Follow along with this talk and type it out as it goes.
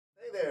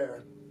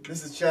there,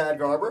 this is Chad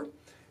Garber,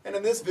 and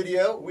in this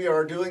video we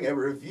are doing a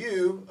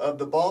review of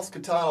the Boss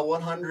Katana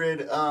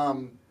 100,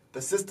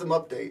 the system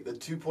update, the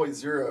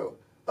 2.0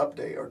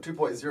 update, or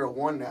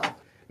 2.01 now.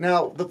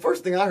 Now, the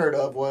first thing I heard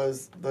of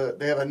was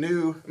they have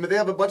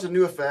a bunch of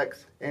new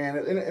effects,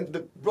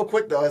 and real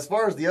quick though, as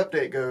far as the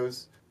update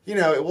goes, you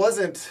know, it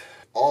wasn't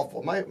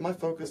awful. My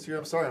focus here,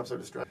 I'm sorry, I'm so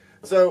distracted.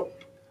 So,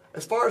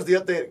 as far as the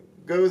update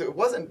goes, it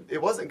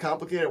wasn't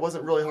complicated. It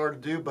wasn't really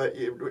hard to do, but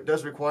it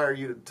does require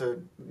you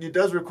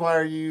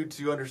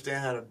to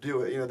understand how to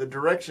do it. You know, the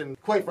direction,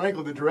 quite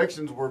frankly, the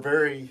directions were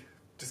very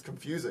just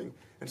confusing.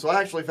 And so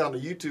I actually found a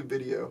YouTube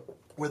video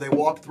where they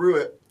walked through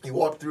it. He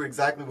walked through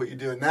exactly what you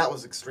do, and that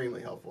was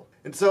extremely helpful.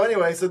 And so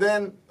anyway, so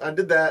then I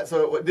did that.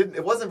 So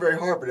it wasn't very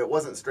hard, but it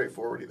wasn't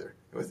straightforward either.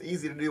 It was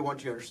easy to do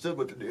once you understood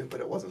what to do,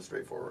 but it wasn't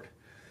straightforward.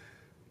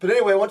 But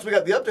anyway, once we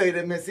got the update,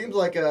 it seems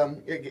like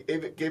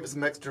it gave us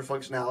some extra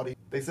functionality.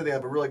 They said they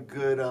have a really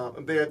good,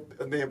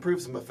 they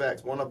improved some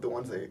effects. One of the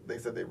ones they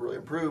said they really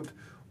improved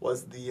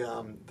was the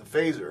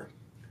phaser.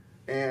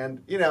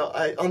 And, you know,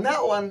 on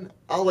that one,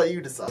 I'll let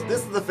you decide.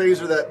 This is the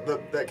phaser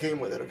that came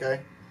with it,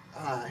 okay?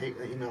 I hate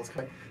the emails.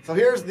 So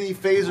here's the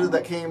phaser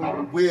that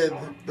came with,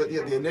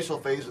 the initial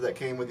phaser that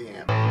came with the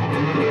amp.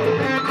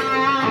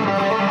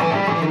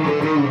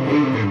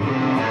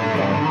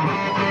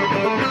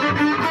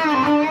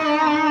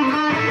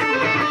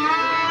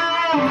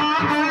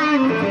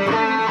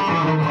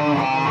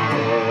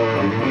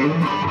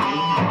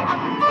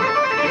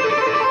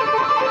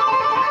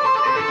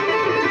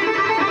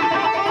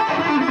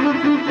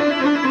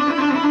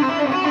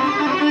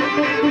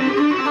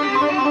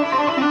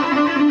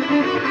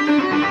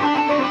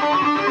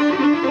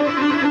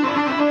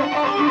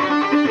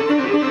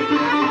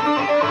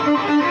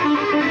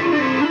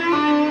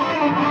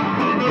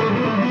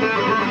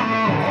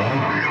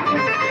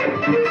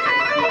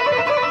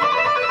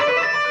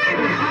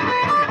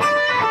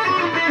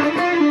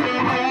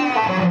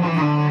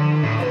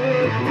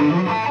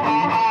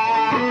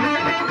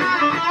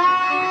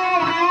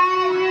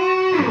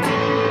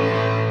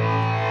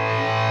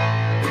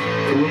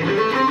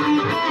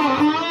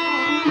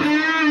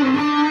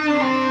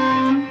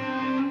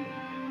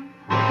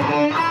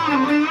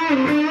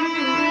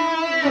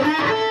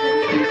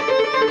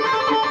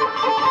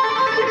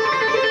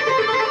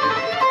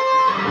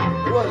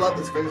 I love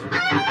this phaser.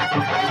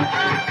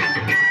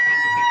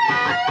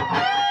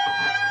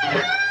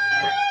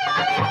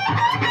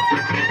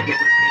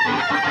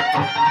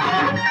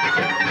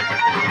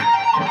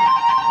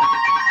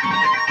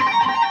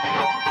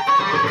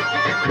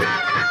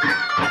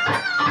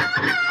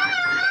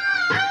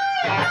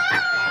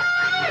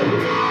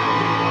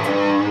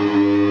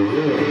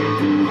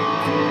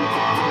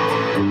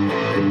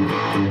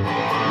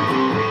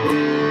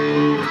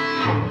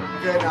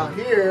 Okay, now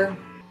here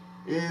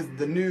is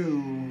the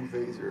new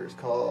phaser. It's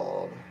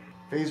called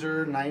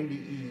Phaser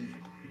 90E.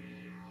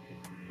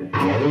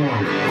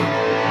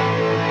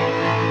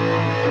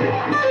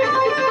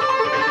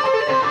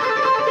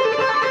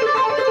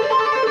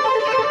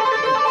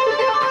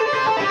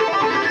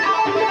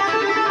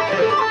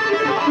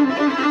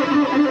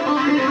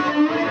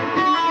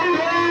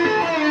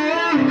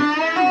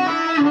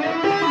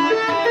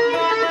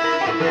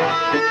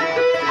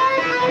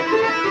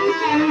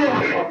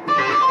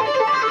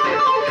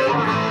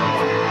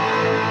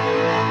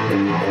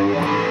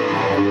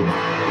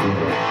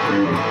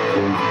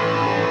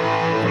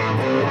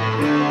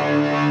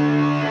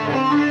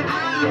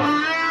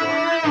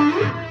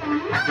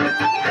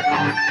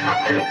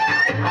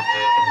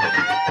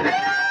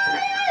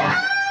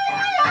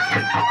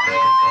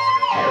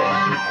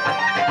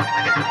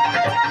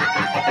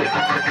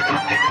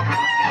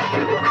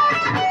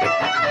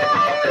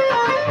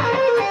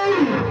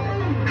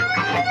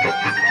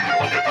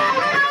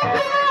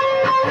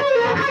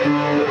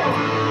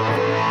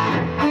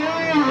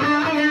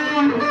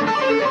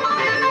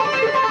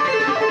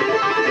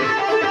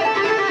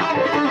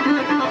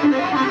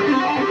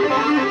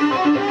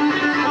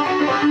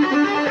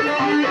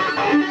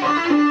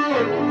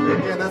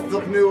 Again, that's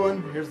the new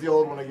one. Here's the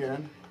old one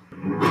again.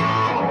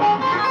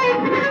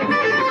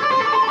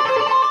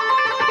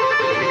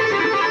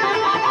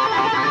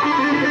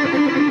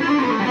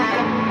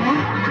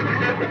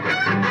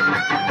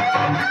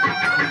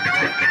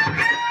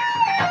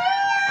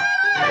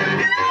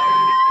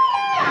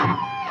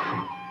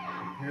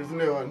 Here's the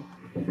new one.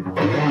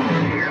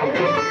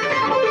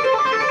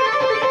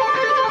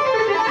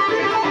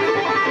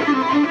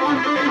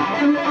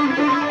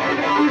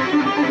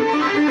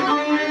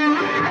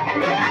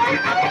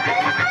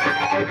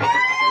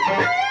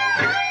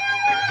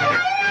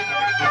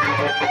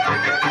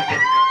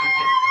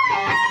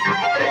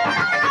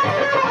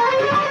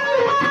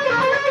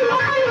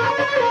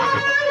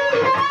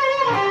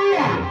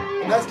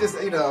 And that's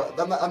just, you know,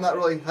 I'm not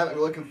really, haven't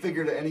really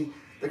configured any.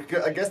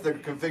 I guess they're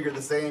configured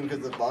the same because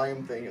the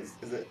volume thing is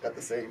at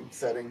the same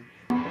setting.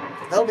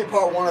 That'll be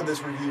part one of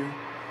this review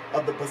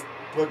of the part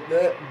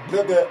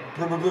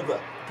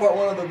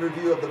one of the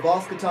review of the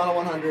Boss Katana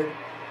 100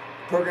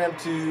 Program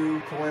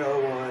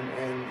 2.01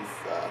 and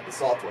the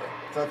software.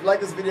 So if you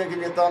like this video, give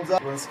me a thumbs up.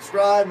 If you want to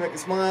subscribe, make me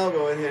smile,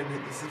 go ahead and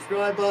hit the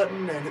subscribe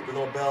button and hit the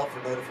little bell for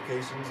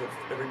notifications of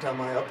every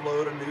time I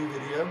upload a new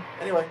video.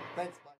 Anyway, thanks. Bye.